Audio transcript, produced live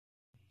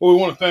Well, we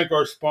want to thank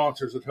our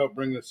sponsors that helped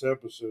bring this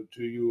episode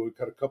to you. We've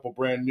got a couple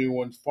brand new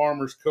ones.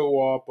 Farmers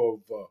Co-op of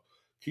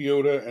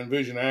Keota and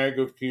Vision Ag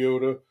of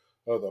Keota.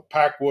 The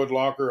Packwood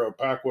Locker of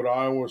Packwood,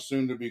 Iowa,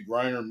 soon to be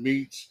Griner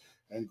Meats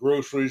and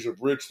Groceries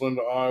of Richland,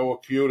 Iowa.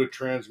 Keota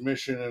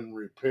Transmission and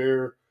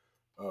Repair.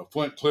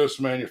 Flint Cliffs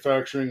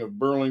Manufacturing of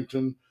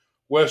Burlington.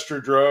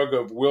 Wester Drug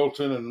of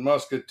Wilton and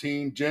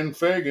Muscatine. Jen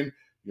Fagan,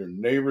 your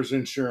neighbor's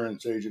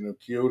insurance agent of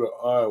Keota,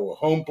 Iowa.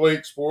 Home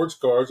Plate Sports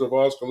Cars of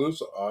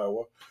Oskaloosa,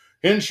 Iowa.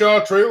 Henshaw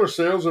Trailer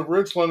Sales of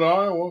Richland,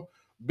 Iowa.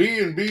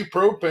 B&B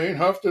Propane,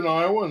 Houghton,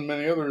 Iowa, and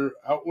many other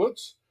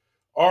outlets.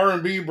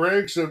 R&B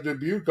Brakes of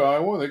Dubuque,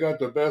 Iowa. They got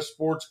the best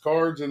sports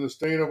cards in the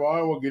state of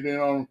Iowa.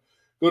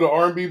 Go to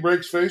R&B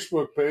Brakes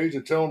Facebook page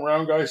and tell them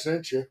Round Guy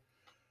sent you.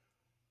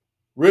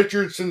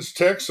 Richardson's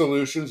Tech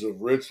Solutions of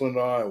Richland,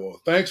 Iowa.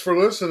 Thanks for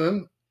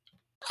listening.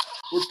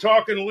 We're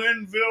talking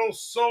Lynnville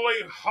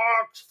Sully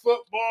Hawks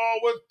football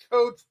with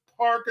Coach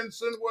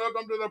Parkinson.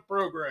 Welcome to the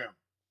program.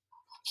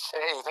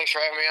 Hey, thanks for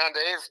having me on,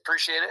 Dave.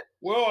 Appreciate it.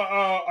 Well,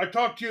 I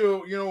talked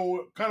to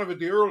you, kind of at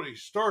the early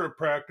start of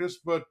practice,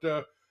 but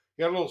you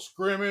had a little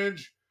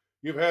scrimmage.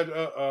 You've had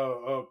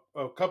a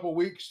couple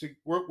weeks to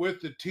work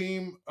with the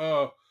team.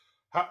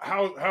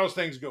 How's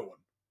things going?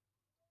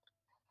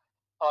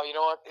 Oh, you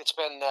know what? It's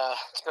been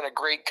a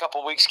great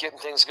couple weeks getting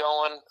things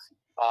going.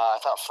 I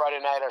thought Friday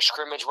night our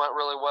scrimmage went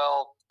really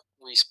well.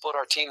 We split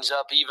our teams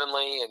up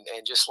evenly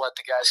and just let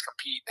the guys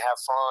compete and have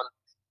fun.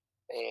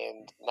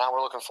 And now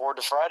we're looking forward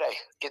to Friday.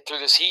 Get through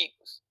this heat.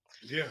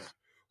 Yeah.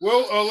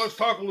 Well, let's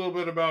talk a little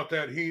bit about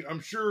that heat. I'm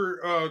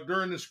sure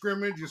during the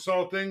scrimmage you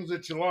saw things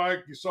that you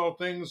liked. You saw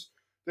things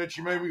that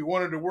you maybe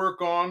wanted to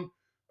work on.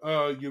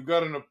 You've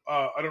got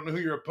I don't know who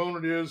your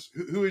opponent is.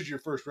 Who is your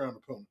first round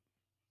opponent?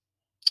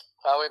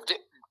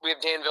 We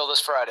have Danville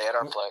this Friday at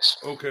our place.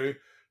 Okay.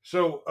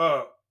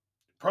 So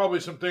probably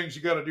some things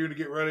you got to do to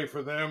get ready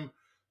for them.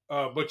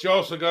 But you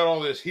also got all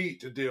this heat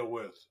to deal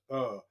with.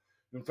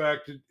 In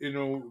fact,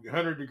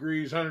 100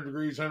 degrees,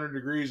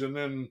 and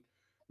then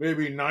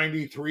maybe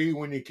 93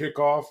 when you kick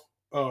off.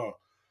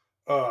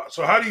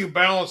 So how do you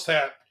balance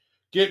that,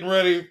 getting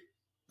ready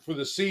for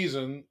the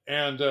season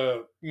and,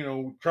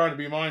 trying to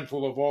be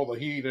mindful of all the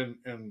heat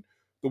and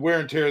the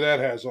wear and tear that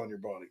has on your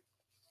body?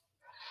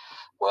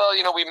 Well,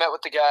 we met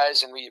with the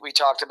guys and we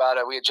talked about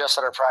it. We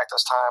adjusted our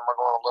practice time. We're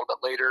going a little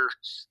bit later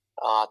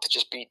to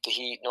just beat the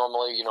heat.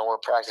 Normally, we're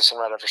practicing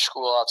right after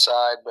school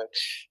outside, but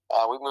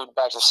we moved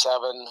back to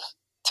 7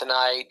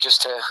 tonight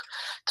just to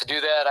do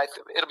that.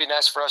 It'll be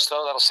nice for us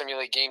though. That'll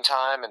simulate game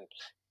time and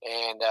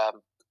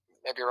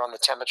maybe around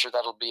the temperature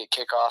that'll be a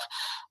kickoff.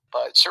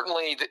 But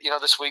certainly,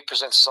 this week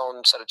presents its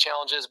own set of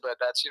challenges. But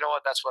that's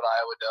what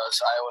Iowa does.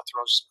 Iowa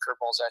throws some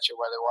curveballs at you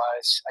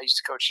weather-wise. I used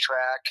to coach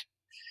track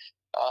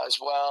as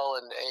well,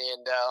 and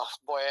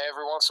boy,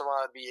 every once in a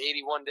while it'd be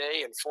 80 one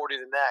day and 40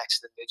 the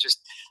next. And it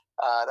just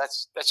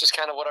that's just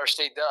kind of what our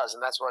state does,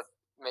 and that's what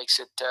makes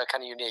it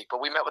kind of unique. But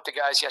we met with the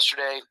guys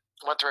yesterday.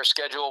 Went through our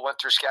schedule, went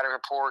through scouting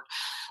report,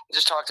 and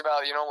just talked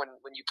about,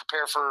 when you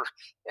prepare for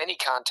any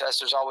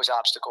contest, there's always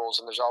obstacles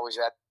and there's always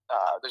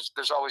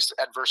there's always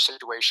adverse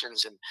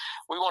situations, and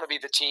we want to be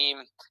the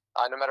team,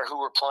 no matter who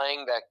we're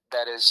playing,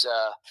 that is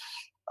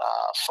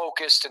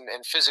focused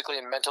and physically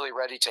and mentally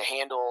ready to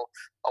handle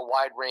a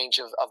wide range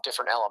of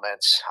different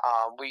elements.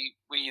 We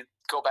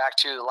go back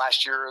to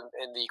last year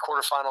in the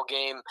quarterfinal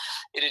game.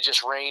 It had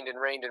just rained and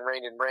rained and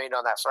rained and rained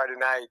on that Friday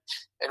night,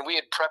 and we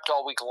had prepped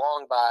all week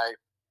long by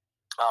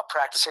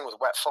practicing with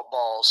wet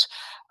footballs.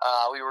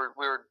 We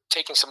were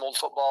taking some old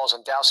footballs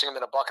and dousing them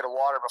in a bucket of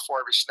water before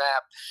every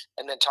snap,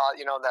 and then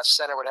that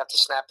center would have to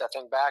snap that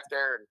thing back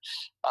there. And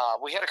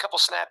we had a couple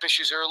snap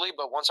issues early,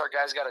 but once our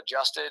guys got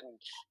adjusted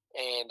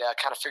and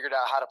kind of figured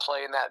out how to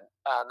play in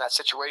that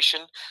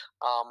situation,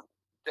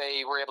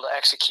 they were able to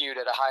execute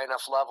at a high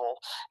enough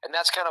level. And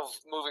that's kind of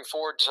moving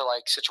forward to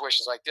like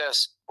situations like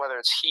this, whether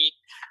it's heat,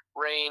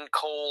 rain,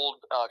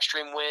 cold,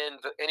 extreme wind,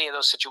 any of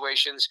those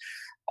situations.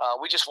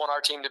 We just want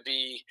our team to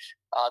be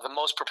the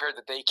most prepared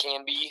that they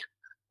can be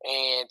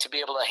and to be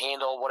able to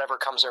handle whatever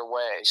comes their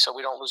way so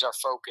we don't lose our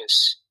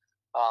focus.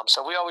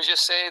 So we always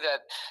just say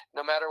that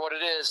no matter what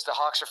it is, the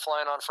Hawks are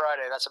flying on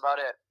Friday. That's about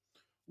it.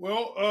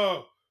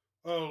 Well,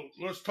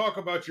 let's talk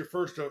about your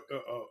first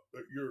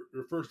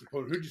your first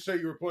opponent. Who'd you say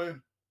you were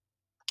playing?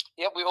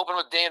 Yep, we opened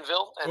with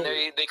Danville, and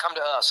they come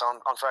to us on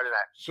Friday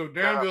night. So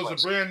Danville's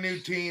a brand new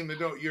team.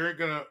 You ain't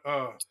gonna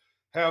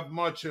have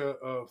much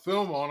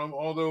film on them,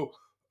 although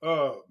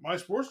my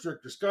sports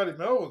director Scotty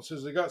Melvin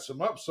says they got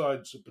some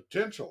upside, some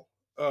potential.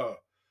 But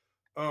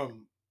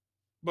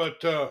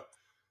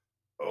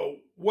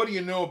what do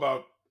you know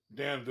about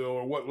Danville,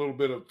 or what little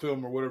bit of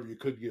film or whatever you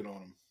could get on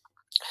them?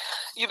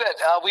 You bet.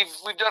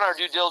 We've done our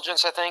due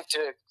diligence, I think,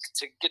 to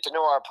get to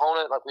know our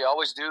opponent like we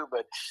always do.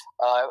 But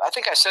I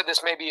think I said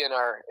this maybe in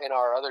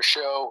our other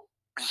show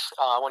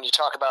when you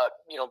talk about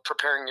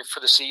preparing for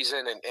the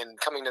season and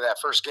coming to that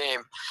first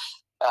game.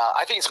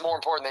 I think it's more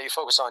important that you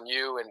focus on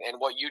you and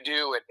what you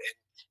do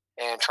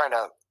and trying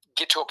to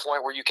get to a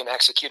point where you can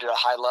execute at a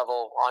high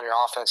level on your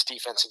offense,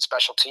 defense, and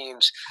special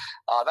teams.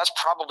 That's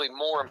probably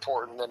more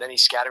important than any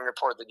scouting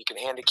report that you can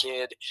hand a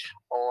kid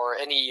or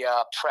any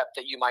prep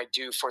that you might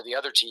do for the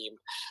other team.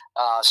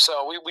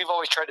 So we've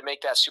always tried to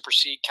make that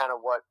supersede kind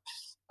of what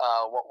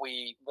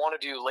we want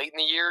to do late in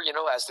the year.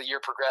 As the year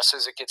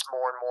progresses, it gets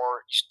more and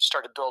more. You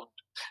start to build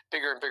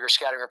bigger and bigger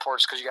scouting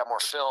reports because you got more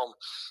film.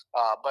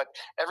 But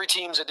every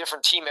team's a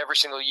different team every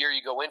single year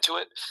you go into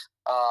it.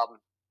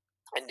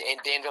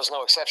 And Danville's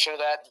no exception to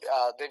that.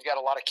 They've got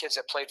a lot of kids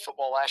that played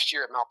football last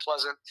year at Mount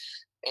Pleasant,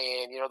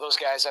 and those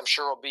guys I'm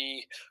sure will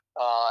be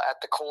at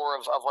the core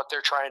of what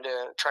they're trying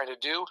to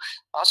do.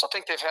 I also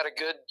think they've had a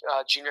good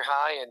junior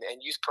high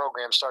and youth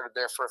program started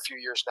there for a few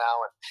years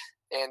now,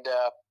 and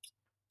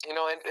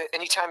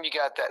anytime you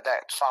got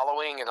that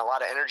following and a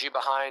lot of energy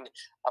behind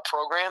a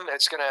program,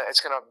 it's gonna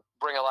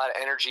bring a lot of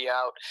energy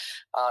out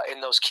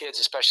in those kids,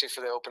 especially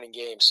for the opening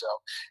game.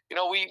 So,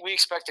 we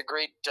expect a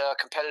great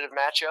competitive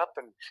matchup,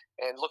 and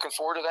looking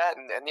forward to that.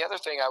 And the other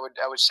thing I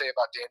would say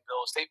about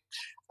Danville is they've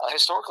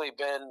historically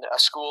been a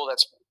school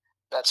that's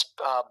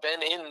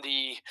been in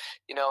the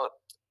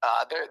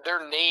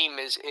their name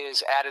is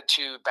added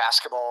to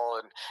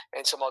basketball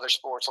and some other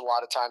sports a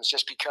lot of times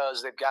just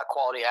because they've got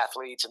quality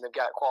athletes and they've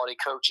got quality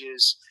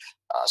coaches.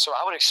 So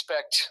I would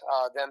expect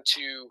them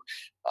to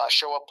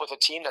show up with a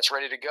team that's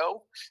ready to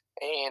go,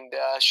 and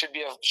should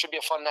be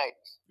a fun night.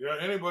 Yeah,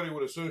 anybody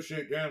would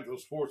associate Danville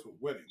sports with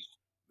winning.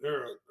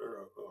 They're a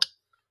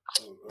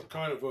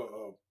kind of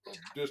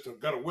just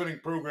got a winning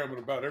program in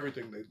about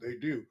everything they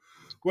do.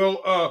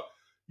 Well,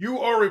 you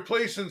are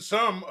replacing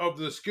some of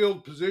the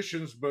skilled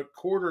positions, but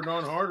quarter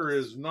non-harder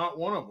is not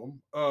one of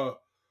them.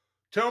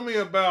 Tell me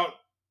about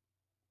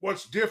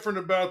what's different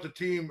about the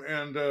team,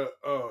 and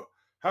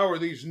how are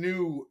these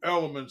new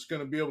elements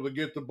going to be able to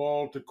get the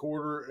ball to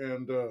quarter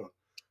and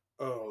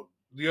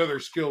the other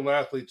skilled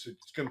athletes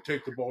that's going to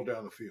take the ball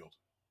down the field?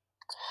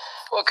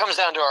 Well, it comes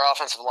down to our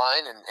offensive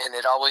line, and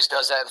it always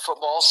does that in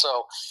football.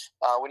 So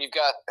when you've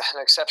got an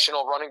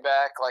exceptional running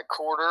back like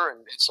Quarter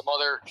and some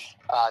other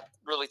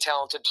really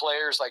talented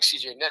players like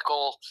C.J.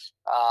 Nickel,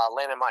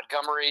 Landon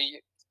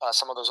Montgomery,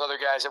 some of those other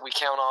guys that we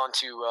count on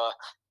to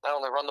not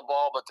only run the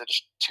ball but to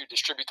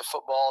distribute the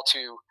football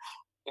to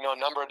a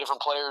number of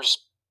different players.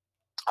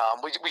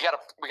 We gotta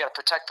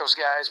protect those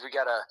guys. We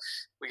gotta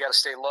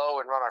stay low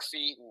and run our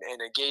feet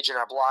and engage in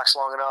our blocks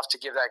long enough to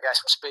give that guy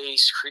some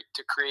space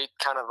to create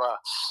kind of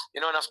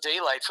enough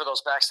daylight for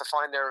those backs to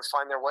find their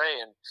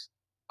way. And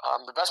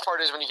the best part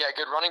is when you got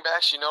good running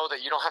backs,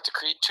 that you don't have to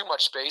create too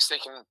much space. They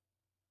can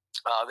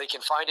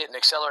find it and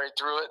accelerate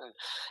through it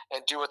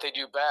and do what they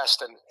do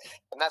best. And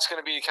that's going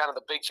to be kind of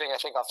the big thing I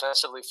think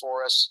offensively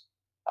for us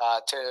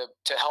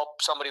to help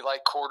somebody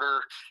like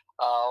Quarter.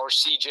 Or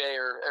CJ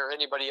or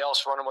anybody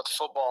else running with the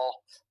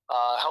football,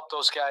 help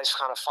those guys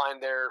kind of find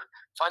their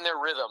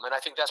rhythm. And I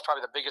think that's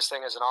probably the biggest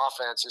thing as an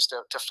offense is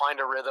to find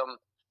a rhythm.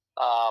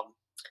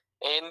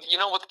 And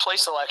with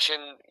play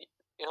selection,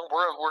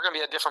 we're going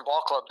to be a different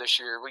ball club this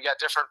year. We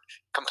got different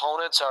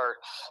components.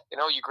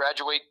 You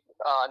graduate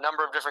a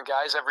number of different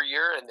guys every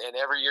year, and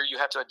every year you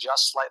have to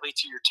adjust slightly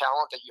to your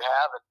talent that you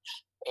have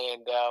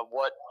and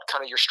what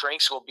kind of your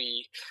strengths will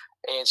be.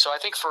 And so I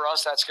think for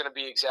us, that's going to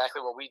be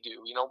exactly what we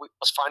do.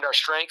 Let's find our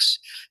strengths.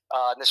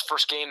 In this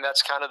first game,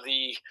 that's kind of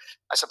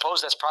I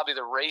suppose that's probably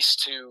the race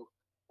to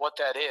what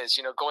that is.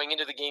 Going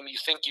into the game, you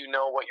think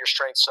what your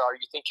strengths are.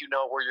 You think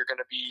where you're going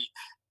to be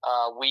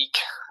weak.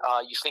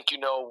 You think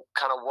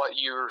kind of what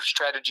your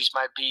strategies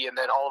might be. And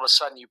then all of a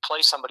sudden you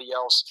play somebody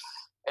else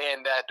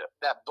and that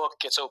book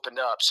gets opened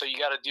up. So you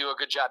got to do a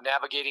good job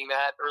navigating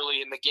that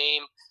early in the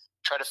game.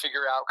 Try to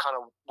figure out kind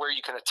of where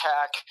you can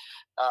attack,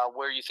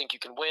 where you think you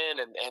can win,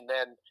 and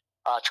then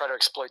try to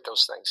exploit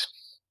those things.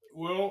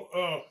 Well,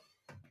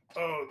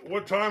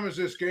 what time is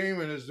this game,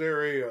 and is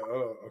there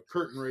a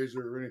curtain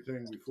raiser or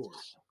anything before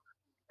it?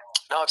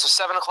 No, it's a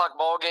 7:00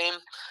 ball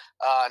game.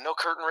 No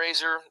curtain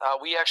raiser.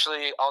 We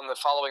actually, on the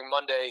following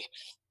Monday,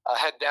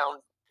 head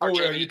down. Our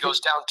JV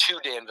goes down to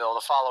Danville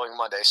the following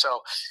Monday.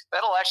 So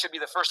that'll actually be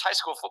the first high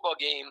school football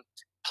game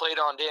played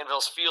on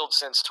Danville's field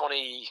since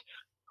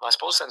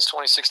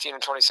 2016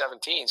 and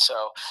 2017.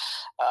 So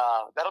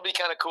that'll be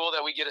kind of cool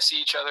that we get to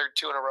see each other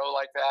 2 in a row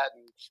like that,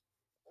 and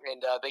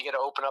they get to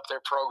open up their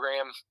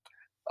program,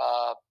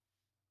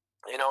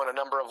 in a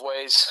number of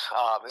ways.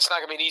 It's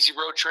not going to be an easy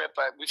road trip,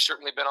 but we've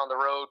certainly been on the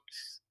road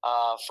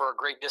for a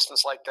great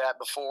distance like that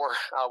before.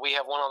 We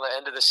have one on the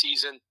end of the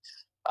season,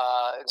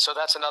 and so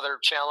that's another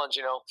challenge.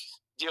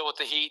 Deal with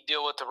the heat,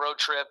 deal with the road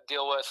trip,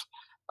 deal with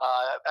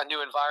a new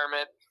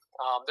environment.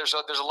 There's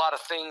a lot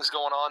of things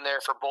going on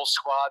there for both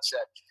squads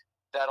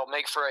that'll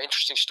make for an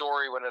interesting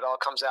story when it all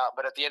comes out.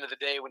 But at the end of the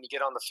day, when you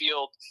get on the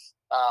field,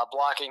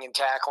 blocking and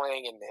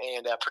tackling and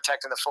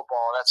protecting the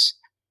football,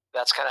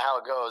 that's kind of how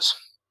it goes.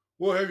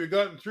 Well, have you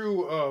gotten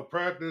through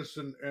practice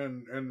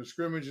and the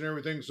scrimmage and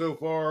everything so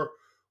far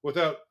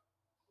without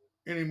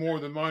any more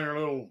than minor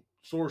little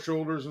sore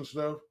shoulders and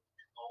stuff?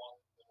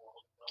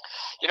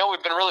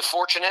 We've been really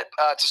fortunate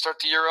to start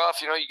the year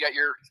off. You got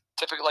your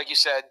typical, like you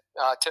said,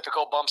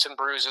 typical bumps and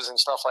bruises and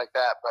stuff like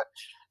that. But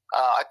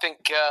I think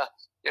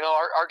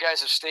our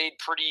guys have stayed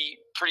pretty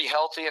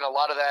healthy, and a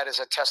lot of that is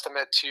a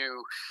testament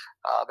to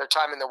their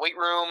time in the weight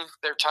room,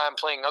 their time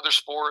playing other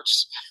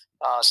sports,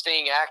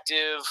 staying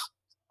active,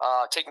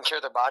 taking care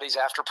of their bodies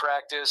after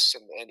practice,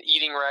 and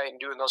eating right and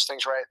doing those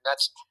things right. And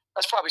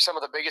that's probably some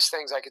of the biggest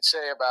things I could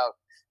say about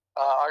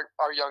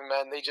our young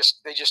men. They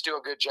just do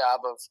a good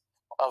job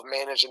of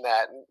managing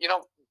that. And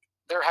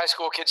they're high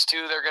school kids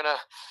too. They're gonna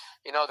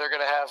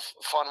have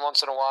fun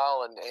once in a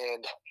while, and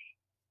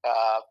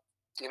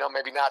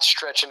maybe not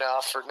stretch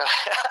enough or not,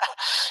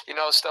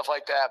 stuff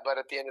like that. But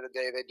at the end of the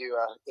day, they do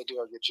a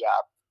good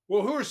job.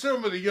 Well, who are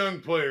some of the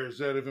young players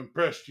that have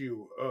impressed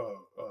you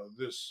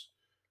this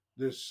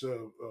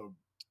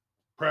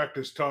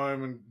practice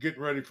time and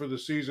getting ready for the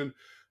season?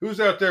 Who's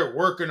out there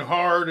working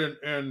hard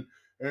and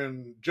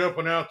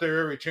jumping out there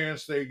every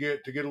chance they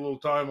get to get a little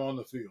time on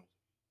the field?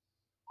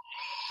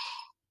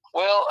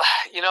 Well,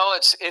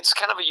 it's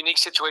kind of a unique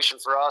situation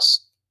for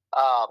us.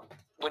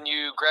 When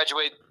you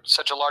graduate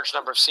such a large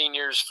number of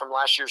seniors from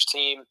last year's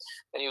team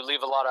and you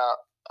leave a lot of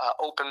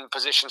open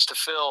positions to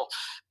fill,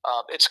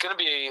 it's going to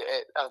be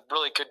a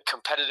really good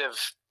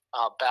competitive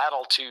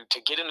battle to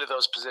get into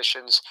those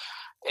positions.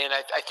 And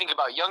I think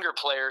about younger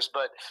players,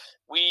 but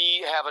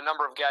we have a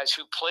number of guys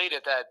who played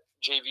at that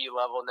JV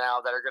level now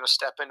that are going to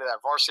step into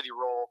that varsity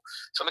role.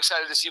 So I'm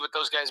excited to see what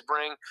those guys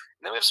bring.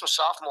 And then we have some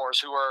sophomores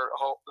who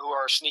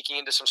are sneaking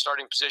into some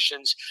starting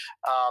positions.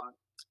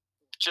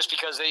 Just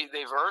because they've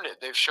earned it.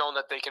 They've shown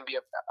that they can be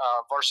a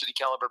varsity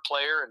caliber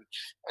player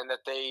and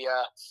that they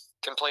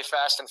can play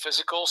fast and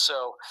physical.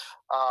 So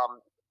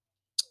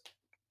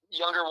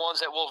younger ones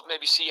that we'll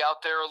maybe see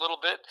out there a little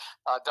bit.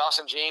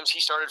 Dawson James, he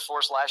started for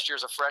us last year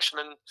as a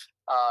freshman.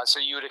 So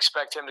you would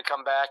expect him to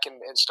come back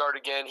and start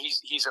again.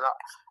 He's an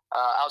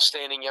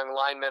outstanding young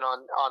lineman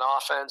on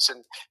offense,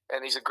 and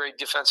he's a great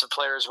defensive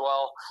player as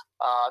well.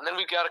 And then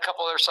we've got a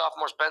couple other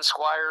sophomores, Ben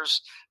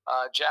Squires,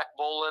 Jack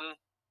Bolin,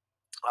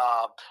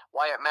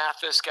 Wyatt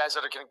Mathis, guys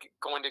that are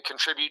going to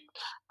contribute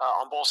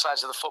on both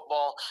sides of the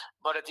football.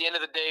 But at the end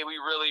of the day, we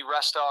really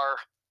rest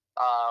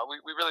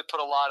we really put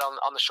a lot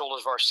on the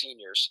shoulders of our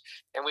seniors,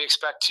 and we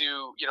expect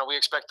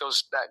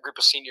that group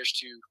of seniors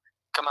to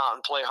come out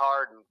and play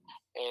hard.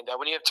 And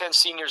when you have 10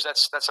 seniors,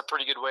 that's a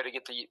pretty good way to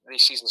get the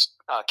seasons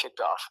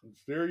kicked off.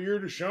 It's their year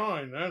to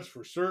shine, that's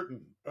for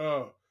certain.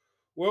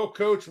 Well,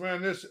 Coach,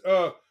 man, this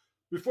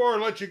before I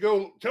let you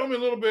go, tell me a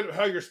little bit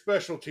how your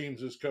special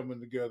teams is coming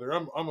together.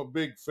 I'm a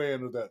big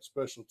fan of that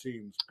special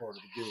teams part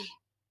of the game.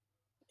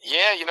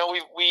 Yeah,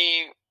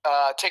 we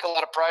take a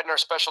lot of pride in our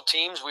special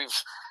teams.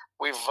 We've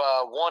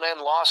won and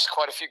lost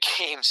quite a few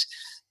games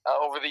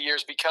over the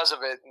years because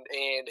of it,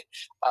 and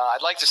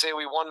I'd like to say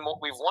we've won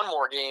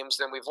more games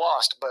than we've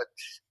lost, but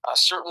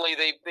certainly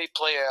they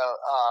play a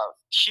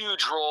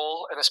huge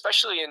role, and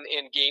especially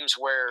in games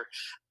where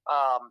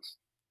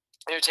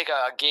you take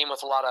a game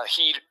with a lot of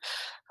heat.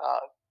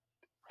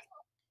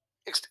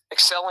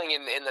 Excelling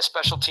in the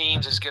special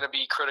teams is going to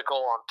be critical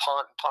on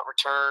punt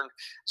return.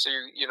 So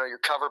your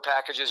cover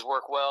packages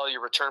work well,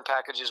 your return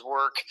packages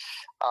work.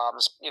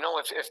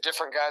 If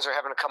different guys are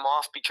having to come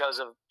off because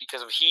of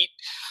heat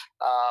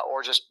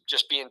or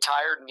just being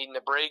tired and needing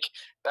a break,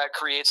 that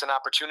creates an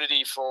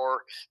opportunity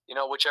for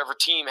whichever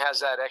team has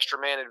that extra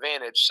man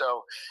advantage.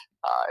 So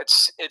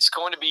it's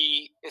going to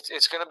be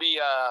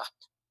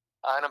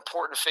an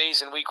important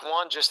phase in week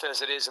one, just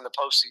as it is in the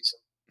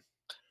postseason.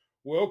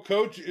 Well,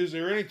 Coach, is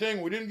there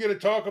anything we didn't get to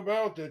talk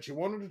about that you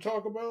wanted to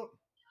talk about?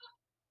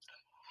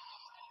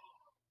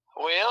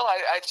 Well,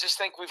 I just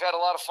think we've had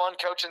a lot of fun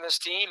coaching this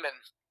team, and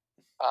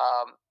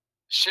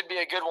should be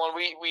a good one.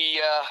 We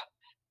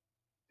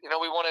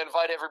want to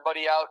invite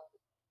everybody out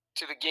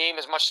to the game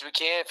as much as we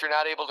can. If you're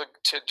not able to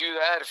do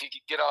that, if you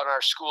could get on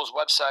our school's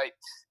website,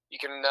 you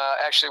can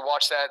actually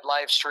watch that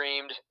live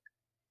streamed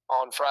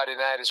on Friday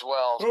night as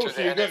well. Oh,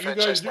 so you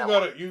guys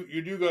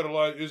do got a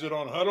live. Is it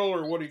on Huddle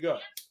or what do you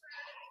got?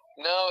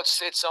 No,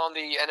 it's on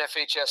the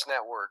NFHS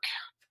network.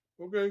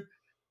 Okay.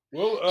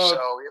 Well,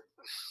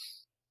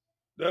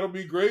 that'll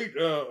be great.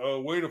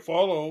 A way to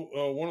follow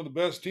one of the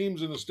best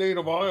teams in the state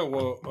of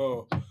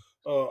Iowa.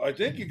 I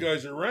think you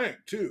guys are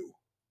ranked too.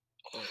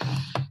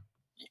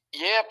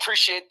 Yeah,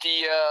 appreciate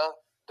the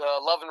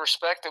love and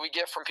respect that we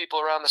get from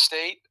people around the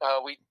state.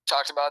 We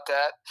talked about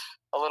that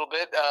a little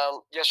bit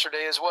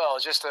yesterday as well.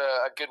 It's just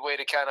a good way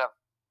to kind of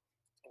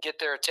get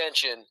their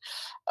attention.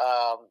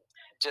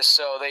 Just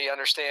so they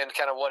understand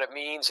kind of what it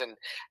means and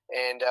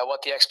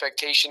what the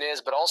expectation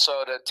is, but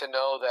also to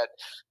know that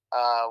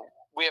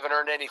we haven't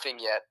earned anything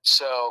yet.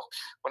 So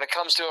when it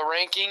comes to a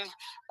ranking,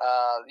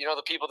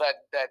 the people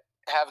that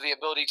have the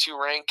ability to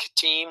rank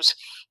teams,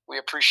 we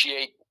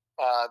appreciate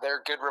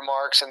their good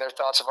remarks and their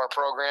thoughts of our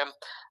program.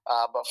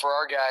 But for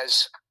our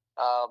guys,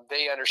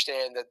 they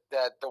understand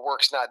that the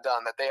work's not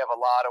done, that they have a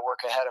lot of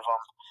work ahead of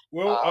them.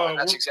 Well,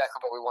 that's exactly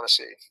what we want to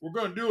see. We're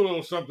going to do a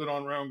little something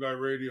on Round Guy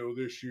Radio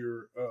this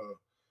year.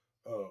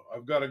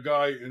 I've got a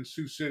guy in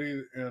Sioux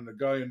City and a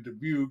guy in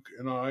Dubuque,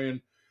 and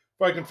if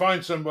if I can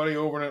find somebody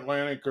over in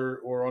Atlantic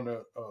or on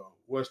the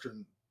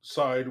western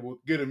side, we'll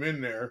get them in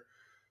there.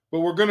 But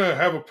we're going to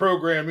have a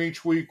program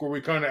each week where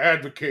we kind of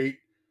advocate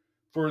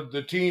for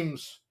the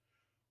teams,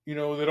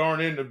 that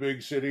aren't in the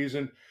big cities.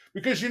 And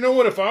because you know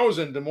what, if I was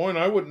in Des Moines,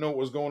 I wouldn't know what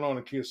was going on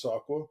in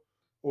Keosauqua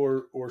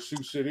or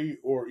Sioux City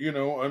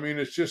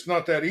it's just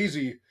not that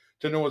easy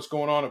to know what's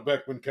going on at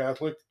Beckman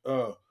Catholic,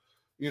 or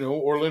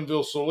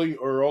Lynnville Sully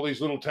or all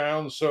these little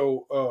towns.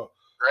 So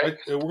Right.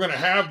 we're going to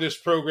have this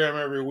program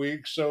every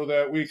week so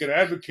that we can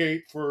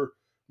advocate for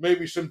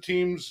maybe some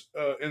teams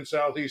in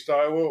Southeast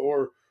Iowa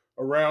or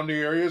around the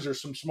areas or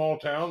some small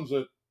towns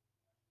that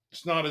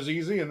it's not as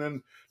easy, and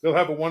then they'll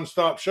have a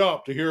one-stop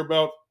shop to hear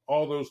about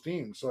all those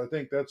teams. So I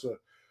think that's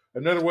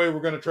another way we're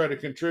going to try to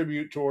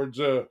contribute towards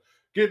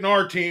getting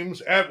our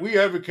teams. We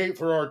advocate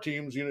for our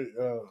teams,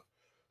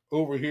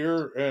 over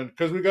here, and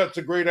because we got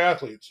some great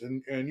athletes,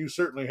 and you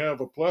certainly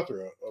have a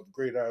plethora of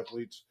great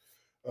athletes.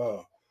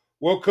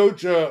 Well,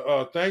 Coach,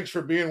 thanks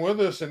for being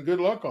with us, and good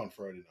luck on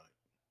Friday night.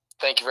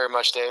 Thank you very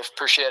much, Dave.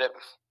 Appreciate it.